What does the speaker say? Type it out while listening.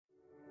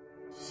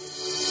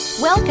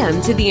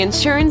Welcome to the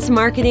Insurance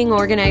Marketing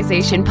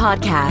Organization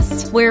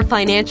podcast, where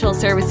financial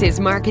services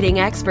marketing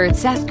expert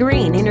Seth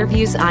Green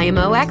interviews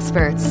IMO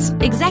experts,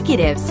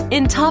 executives,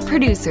 and top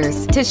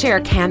producers to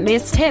share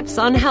can't-miss tips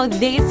on how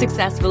they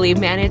successfully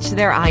manage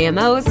their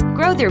IMOs,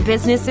 grow their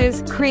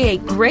businesses,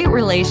 create great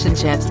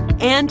relationships,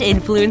 and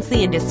influence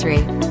the industry.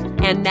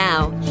 And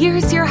now,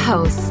 here's your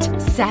host,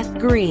 Seth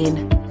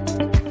Green.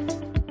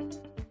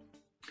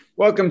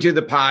 Welcome to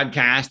the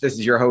podcast. This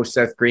is your host,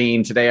 Seth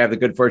Green. Today, I have the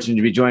good fortune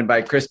to be joined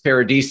by Chris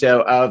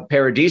Paradiso of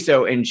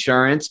Paradiso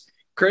Insurance.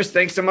 Chris,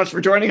 thanks so much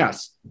for joining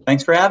us.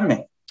 Thanks for having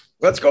me.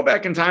 Let's go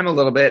back in time a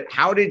little bit.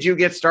 How did you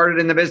get started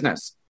in the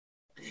business?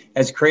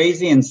 As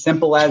crazy and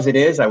simple as it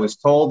is, I was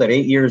told at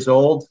 8 years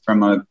old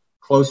from a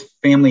close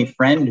family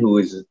friend who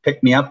was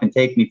pick me up and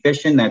take me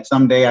fishing that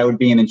someday I would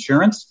be in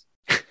insurance.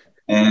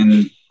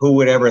 And who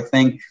would ever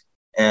think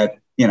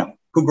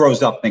who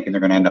grows up thinking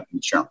they're going to end up in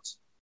insurance?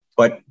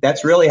 But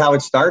that's really how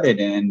it started.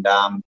 And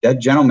that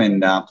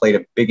gentleman played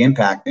a big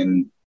impact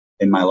in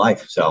my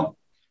life. So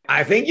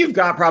I think you've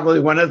got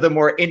probably one of the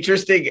more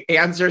interesting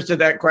answers to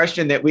that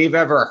question that we've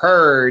ever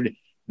heard.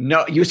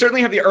 No, you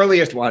certainly have the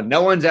earliest one.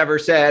 No one's ever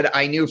said,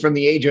 I knew from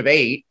the age of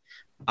 8.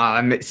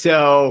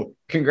 So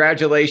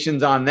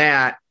congratulations on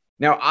that.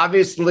 Now,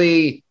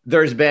 obviously,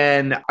 there's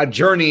been a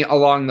journey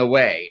along the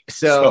way.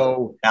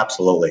 So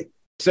absolutely.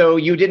 So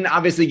you didn't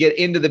obviously get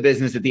into the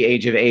business at the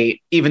age of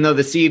 8, even though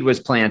the seed was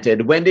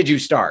planted. When did you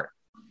start?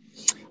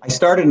 I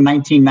started in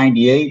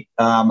 1998,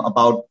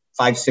 about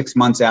 5-6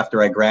 months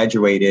after I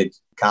graduated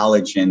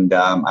college, and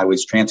I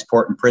was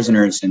transporting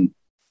prisoners and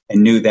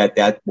knew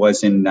that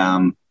wasn't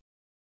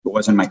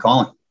my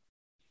calling.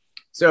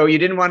 So you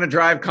didn't want to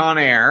drive Con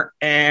Air,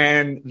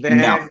 and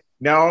then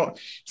no.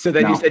 So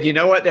then you said, you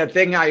know what, that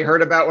thing I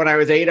heard about when I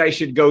was 8, I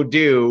should go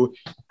do.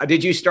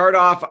 Did you start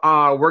off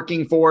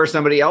working for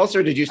somebody else,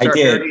 or did you start?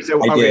 I did.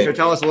 So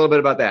tell us a little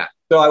bit about that.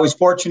 So I was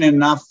fortunate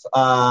enough,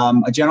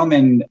 a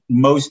gentleman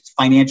most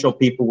financial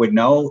people would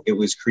know. It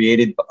was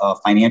created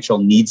financial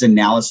needs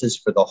analysis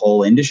for the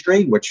whole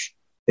industry, which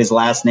his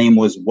last name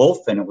was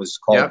Wolf, and it was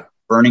called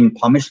Burning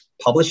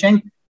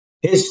Publishing.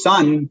 His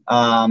son,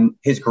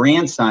 his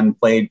grandson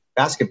played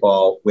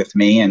basketball with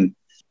me, and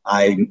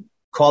I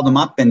called him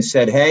up and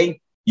said, hey,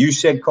 you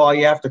said call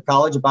you after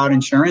college about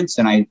insurance.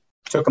 And I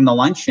took him to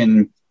lunch,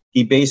 and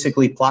he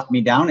basically plopped me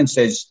down and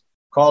says,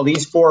 call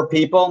these 4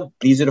 people.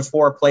 These are the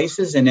 4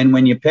 places. And then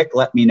when you pick,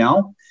 let me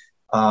know.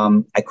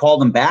 I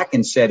called him back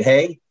and said,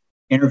 hey,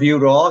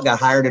 interviewed all, got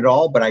hired at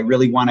all, but I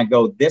really want to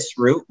go this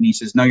route. And he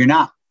says, no, you're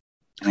not.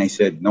 And I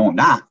said, no, I'm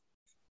not.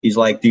 He's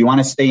like, do you want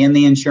to stay in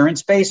the insurance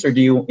space, or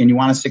you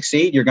want to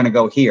succeed? You're going to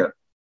go here.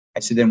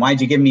 I said, then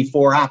why'd you give me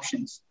 4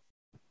 options?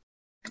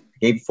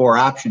 Gave 4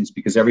 options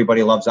because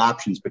everybody loves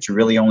options, but you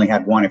really only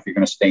had one if you're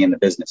going to stay in the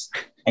business.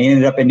 I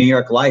ended up in New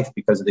York Life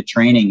because of the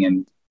training,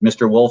 and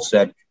Mr. Wolf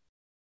said,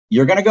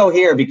 you're going to go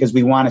here because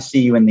we want to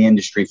see you in the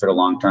industry for the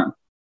long term.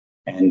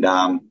 And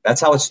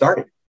that's how it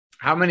started.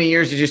 How many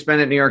years did you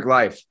spend at New York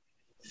Life?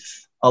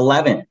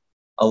 11.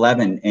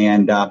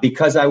 And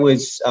because I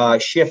was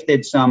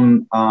shifted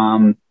some,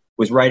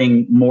 was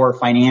writing more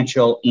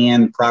financial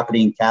and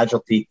property and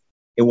casualty,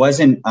 it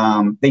wasn't,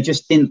 they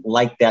just didn't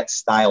like that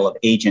style of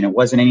agent. It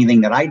wasn't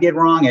anything that I did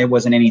wrong. It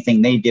wasn't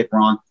anything they did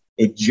wrong.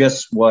 It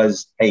just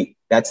was, hey,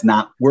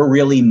 we're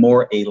really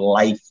more a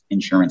life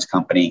insurance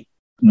company,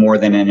 more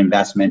than an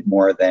investment,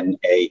 more than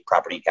a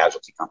property and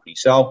casualty company.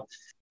 So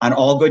on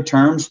all good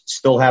terms,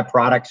 still have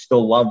products,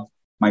 still love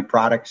my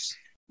products,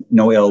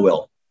 no ill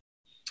will.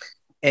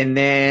 And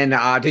then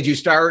did you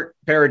start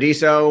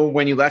Paradiso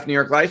when you left New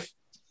York Life?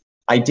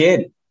 I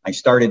did. I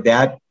started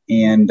that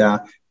and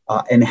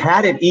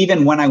had it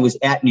even when I was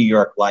at New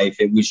York Life.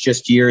 It was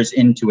just years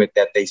into it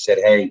that they said,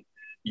 hey,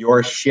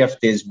 your shift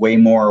is way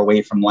more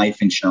away from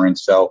life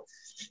insurance. So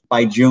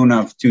by June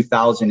of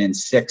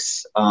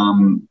 2006,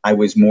 I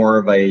was more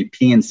of a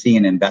P&C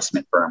and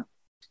investment firm.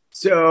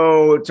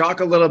 So talk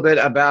a little bit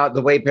about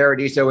the way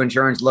Paradiso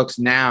Insurance looks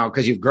now,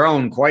 because you've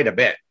grown quite a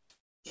bit.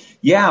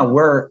 Yeah,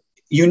 we're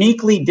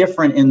uniquely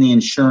different in the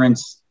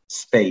insurance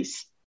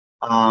space.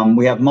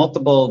 We have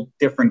multiple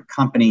different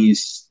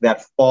companies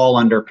that fall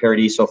under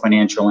Paradiso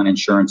Financial and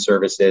Insurance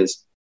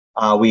Services.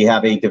 We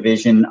have a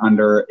division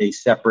under a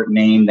separate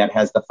name that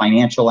has the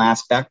financial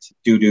aspect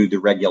due to the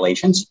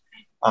regulations.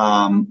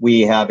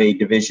 We have a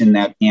division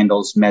that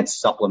handles med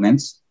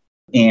supplements.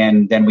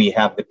 And then we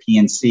have the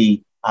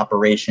P&C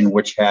operation,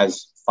 which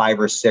has 5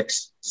 or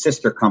 6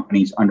 sister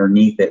companies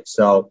underneath it.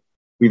 So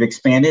we've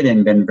expanded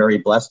and been very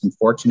blessed and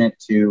fortunate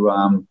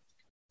to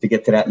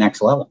get to that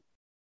next level.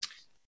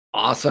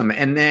 Awesome.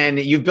 And then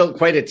you've built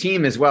quite a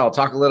team as well.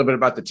 Talk a little bit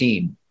about the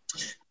team.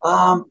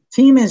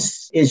 Team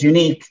is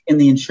unique in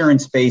the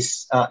insurance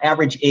space.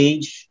 Average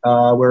age,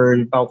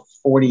 we're about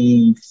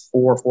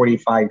 44,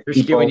 45 You're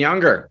people. skewing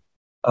younger.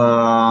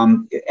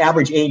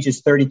 Average age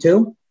is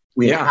 32.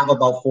 We have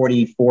about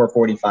 44,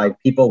 45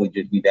 people.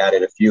 We've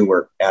added a few.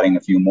 We're adding a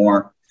few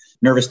more.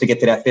 Nervous to get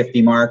to that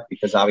 50 mark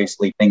because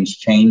obviously things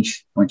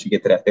change once you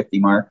get to that 50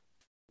 mark.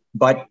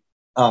 But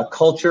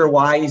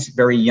Culture-wise,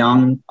 very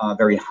young,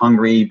 very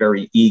hungry,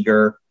 very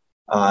eager.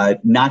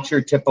 Not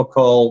your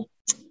typical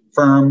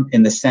firm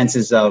in the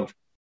senses of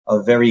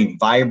a very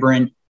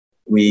vibrant.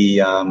 We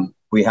have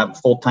a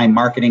full-time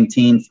marketing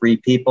team, 3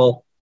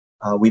 people.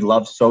 We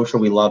love social.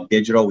 We love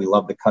digital. We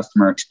love the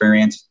customer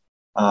experience.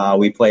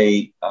 We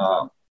play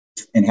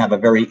and have a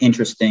very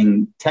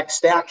interesting tech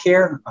stack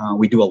here.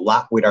 We do a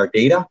lot with our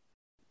data,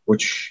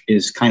 which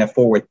is kind of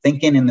forward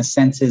thinking in the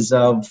senses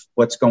of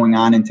what's going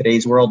on in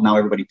today's world. Now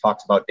everybody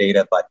talks about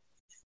data, but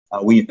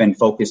we've been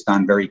focused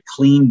on very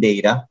clean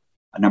data,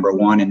 number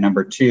one, and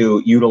number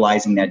two,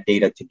 utilizing that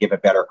data to give a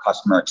better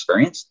customer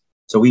experience.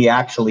 So we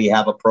actually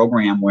have a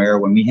program where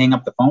when we hang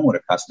up the phone with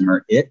a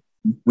customer,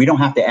 we don't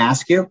have to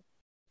ask you.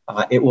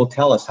 It will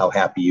tell us how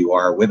happy you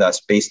are with us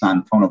based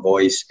on tone of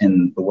voice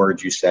and the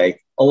words you say,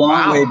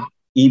 along with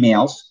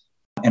emails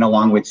and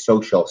along with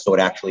social. So it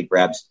actually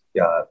grabs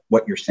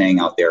what you're saying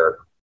out there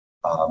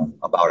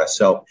about us.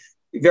 So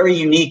very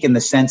unique in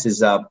the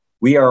senses of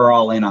we are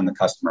all in on the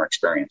customer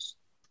experience.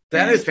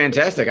 That is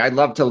fantastic. I'd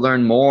love to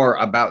learn more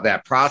about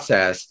that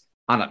process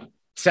on a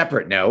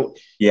separate note.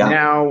 Yeah.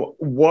 Now,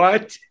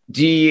 what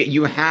do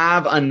you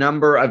have a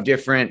number of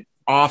different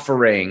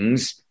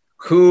offerings?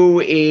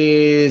 Do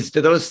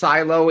those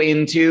silo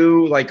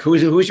into, like,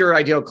 who's your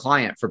ideal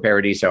client for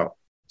Paradiso?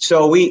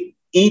 So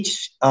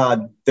each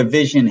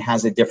division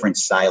has a different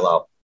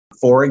silo.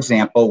 For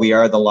example, we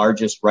are the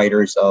largest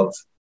writers of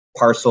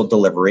parcel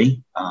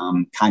delivery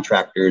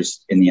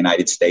contractors in the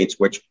United States,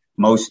 which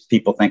most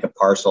people think of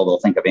parcel. They'll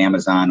think of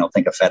Amazon, they'll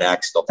think of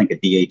FedEx, they'll think of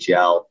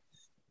DHL.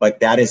 But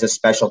that is a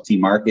specialty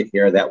market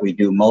here that we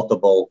do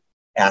multiple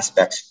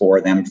aspects for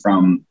them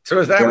from. So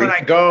is that when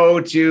I go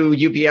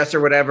to UPS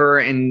or whatever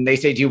and they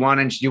say, do you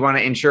want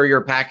to insure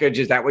your package?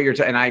 Is that what you're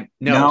saying?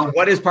 No.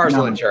 What is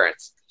parcel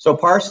insurance? So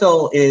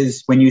parcel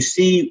is when you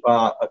see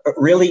a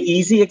really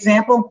easy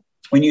example,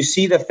 when you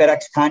see the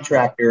FedEx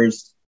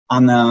contractors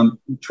on the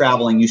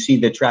traveling, you see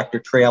the tractor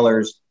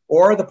trailers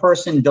or the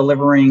person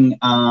delivering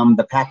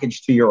the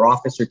package to your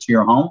office or to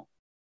your home,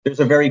 there's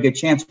a very good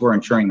chance we're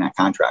insuring that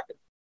contractor.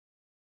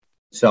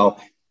 So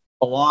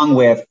along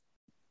with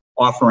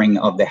offering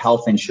of the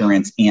health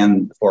insurance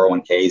and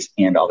 401ks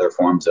and other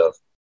forms of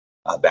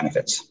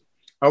benefits.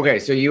 Okay,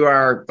 so you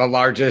are the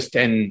largest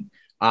and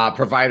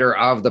provider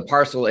of the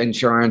parcel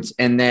insurance,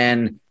 and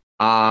then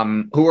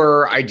who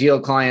are ideal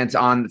clients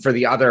for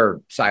the other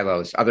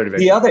silos, other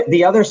divisions?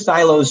 The other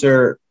silos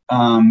are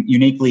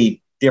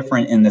uniquely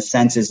different in the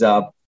senses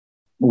of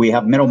we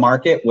have middle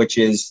market, which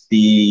is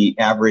the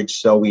average.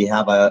 So we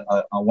have a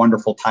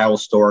wonderful tile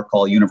store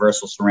called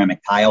Universal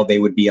Ceramic Tile. They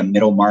would be a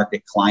middle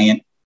market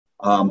client.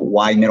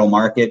 Why middle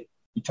market?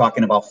 You're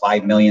talking about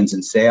 5 million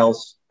in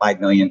sales,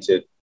 5 million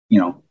to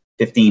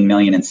 15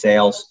 million in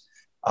sales,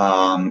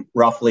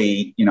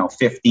 roughly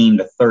 15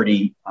 to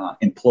 30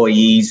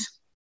 employees.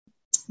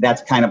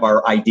 That's kind of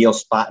our ideal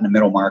spot in the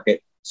middle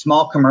market.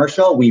 Small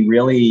commercial, we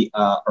really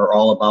are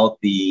all about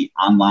the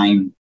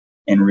online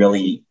and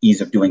really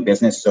ease of doing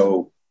business.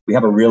 So we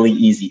have a really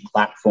easy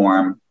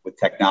platform with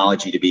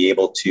technology to be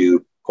able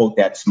to quote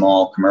that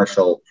small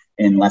commercial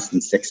in less than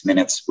 6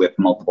 minutes with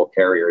multiple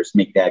carriers,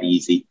 make that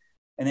easy.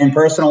 And then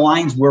personal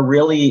lines, we're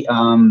really,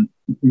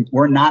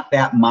 we're not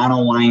that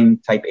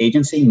monoline type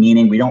agency,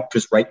 meaning we don't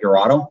just write your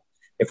auto.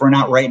 If we're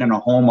not writing on a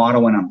home,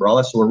 auto, and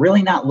umbrella, so we're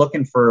really not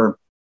looking for,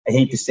 I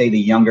hate to say the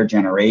younger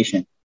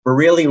generation, we're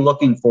really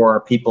looking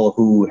for people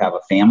who have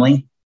a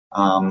family,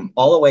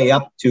 all the way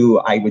up to,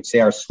 I would say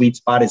our sweet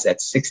spot is at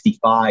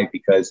 65,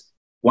 because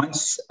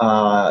once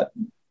the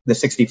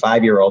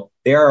 65-year-old,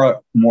 they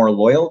are more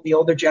loyal, the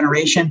older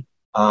generation.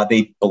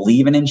 They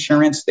believe in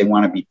insurance. They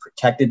want to be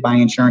protected by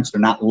insurance.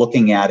 They're not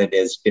looking at it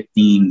as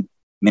 15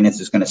 minutes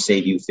is going to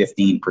save you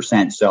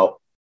 15%. So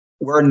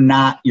we're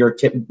not your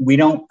tip. We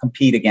don't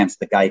compete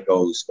against the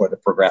Geicos or the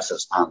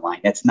Progressives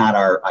online. That's not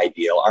our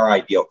ideal. Our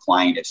ideal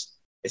client is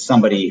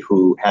somebody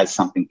who has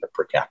something to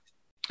protect,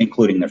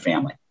 including their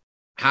family.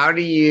 How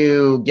do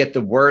you get the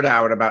word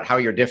out about how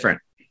you're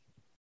different?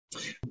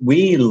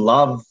 We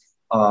love,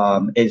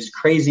 as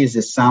crazy as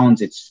this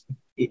sounds, it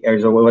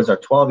was our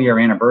 12-year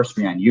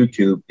anniversary on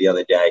YouTube the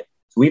other day.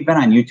 So we've been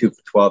on YouTube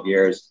for 12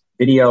 years.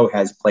 Video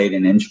has played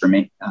an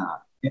instrument,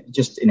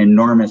 just an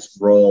enormous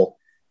role,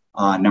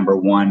 number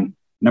one.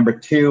 Number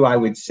two, I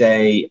would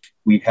say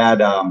we've had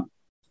a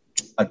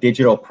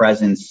digital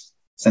presence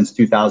since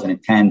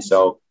 2010.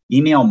 So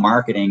email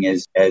marketing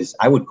is, as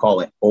I would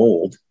call it,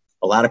 old.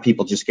 A lot of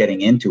people just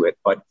getting into it,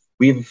 but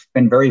we've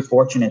been very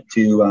fortunate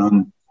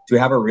to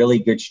have a really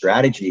good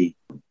strategy.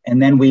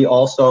 And then we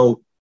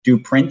also do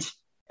print,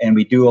 and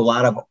we do a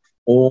lot of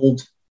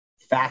old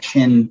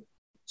fashioned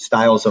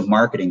styles of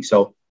marketing.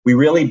 So we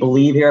really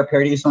believe here at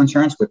Paradiso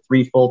Insurance with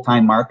 3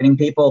 full-time marketing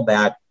people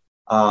that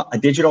a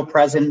digital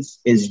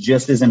presence is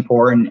just as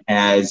important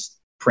as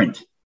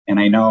print. And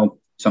I know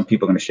some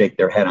people are going to shake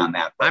their head on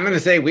that. I'm going to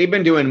say we've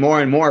been doing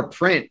more and more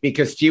print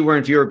because fewer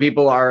and fewer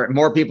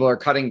more people are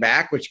cutting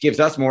back, which gives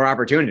us more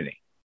opportunity.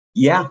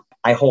 Yeah,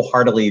 I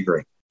wholeheartedly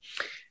agree.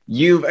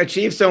 You've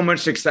achieved so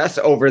much success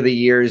over the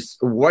years.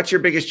 What's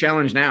your biggest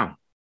challenge now?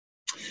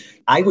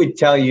 I would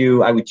tell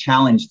you, I would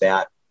challenge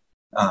that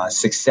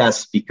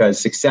success, because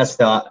success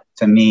to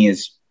me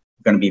is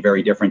going to be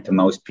very different to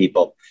most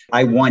people.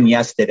 I won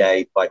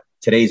yesterday, but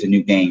today's a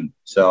new game.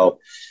 So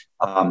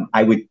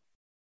I would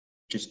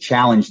just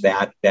challenge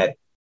that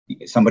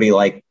somebody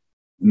like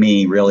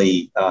me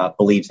really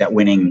believes that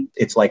winning,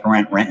 it's like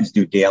rent is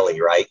due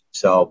daily, right?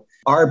 So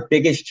our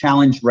biggest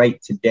challenge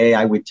right today,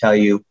 I would tell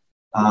you,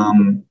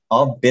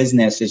 of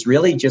business is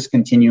really just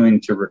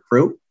continuing to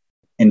recruit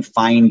and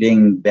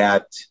finding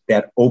that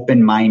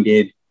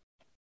open-minded,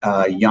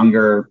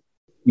 younger,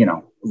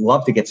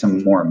 love to get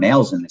some more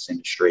males in this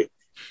industry.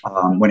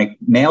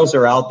 Males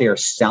are out there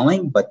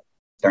selling, but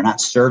they're not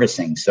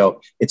servicing.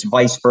 So it's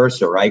vice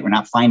versa, right? We're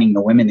not finding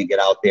the women to get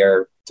out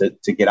there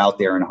to get out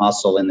there and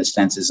hustle in the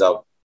senses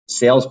of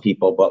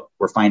salespeople, but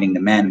we're finding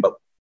the men. But,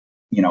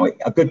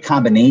 a good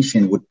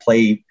combination would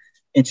play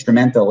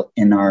instrumental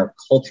in our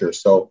culture.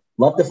 So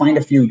love to find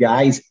a few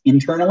guys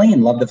internally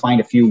and love to find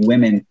a few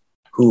women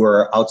who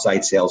are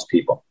outside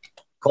salespeople.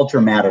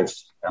 Culture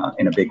matters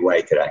in a big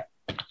way today.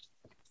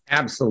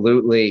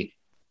 Absolutely.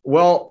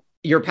 Well,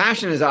 your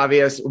passion is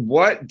obvious.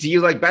 What do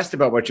you like best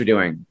about what you're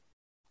doing?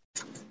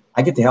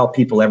 I get to help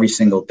people every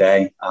single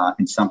day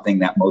in something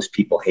that most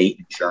people hate,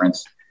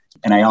 insurance.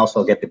 And I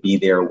also get to be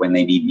there when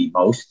they need me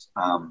most.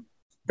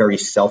 Very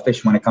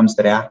selfish when it comes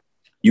to that.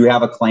 You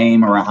have a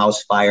claim or a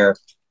house fire,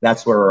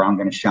 that's where I'm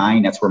going to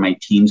shine. That's where my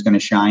team's going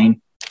to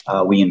shine.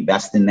 We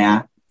invest in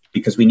that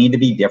because we need to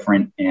be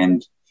different.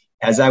 And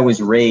as I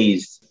was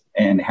raised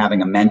and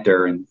having a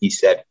mentor, and he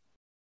said,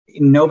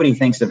 nobody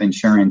thinks of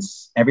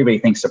insurance. Everybody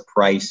thinks of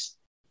price.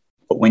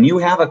 But when you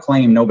have a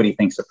claim, nobody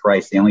thinks of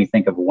price. They only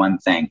think of one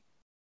thing.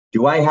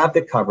 Do I have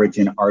the coverage,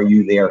 and are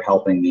you there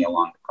helping me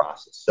along the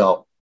process?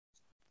 So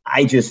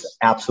I just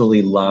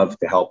absolutely love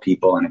to help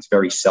people. And it's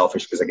very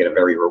selfish because I get a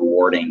very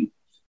rewarding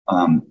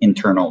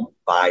internal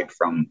vibe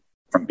from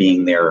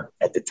being there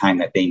at the time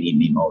that they need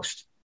me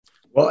most.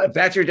 Well, if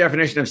that's your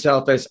definition of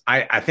selfish,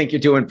 I think you're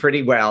doing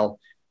pretty well.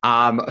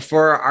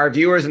 For our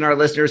viewers and our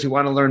listeners who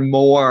want to learn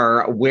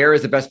more, where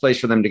is the best place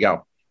for them to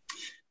go?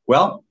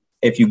 Well,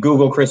 if you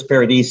Google Chris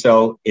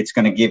Paradiso, it's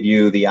going to give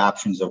you the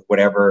options of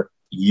whatever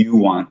you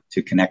want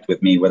to connect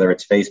with me, whether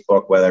it's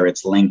Facebook, whether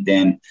it's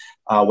LinkedIn,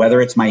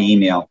 whether it's my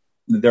email.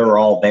 They're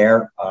all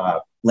there.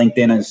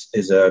 LinkedIn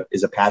is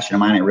a passion of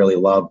mine. I really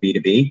love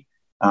B2B,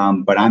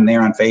 but I'm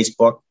there on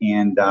Facebook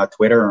and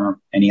Twitter or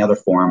any other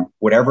forum.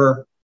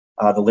 Whatever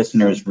the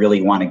listeners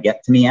really want to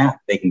get to me at,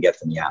 they can get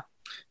to me at.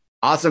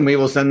 Awesome. We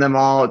will send them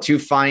all to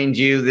find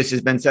you. This has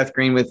been Seth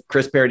Green with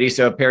Chris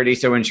Paradiso,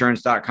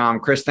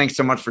 paradisoinsurance.com. Chris, thanks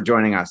so much for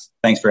joining us.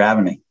 Thanks for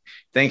having me.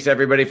 Thanks,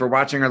 everybody, for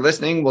watching or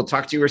listening. We'll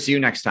talk to you or see you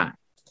next time.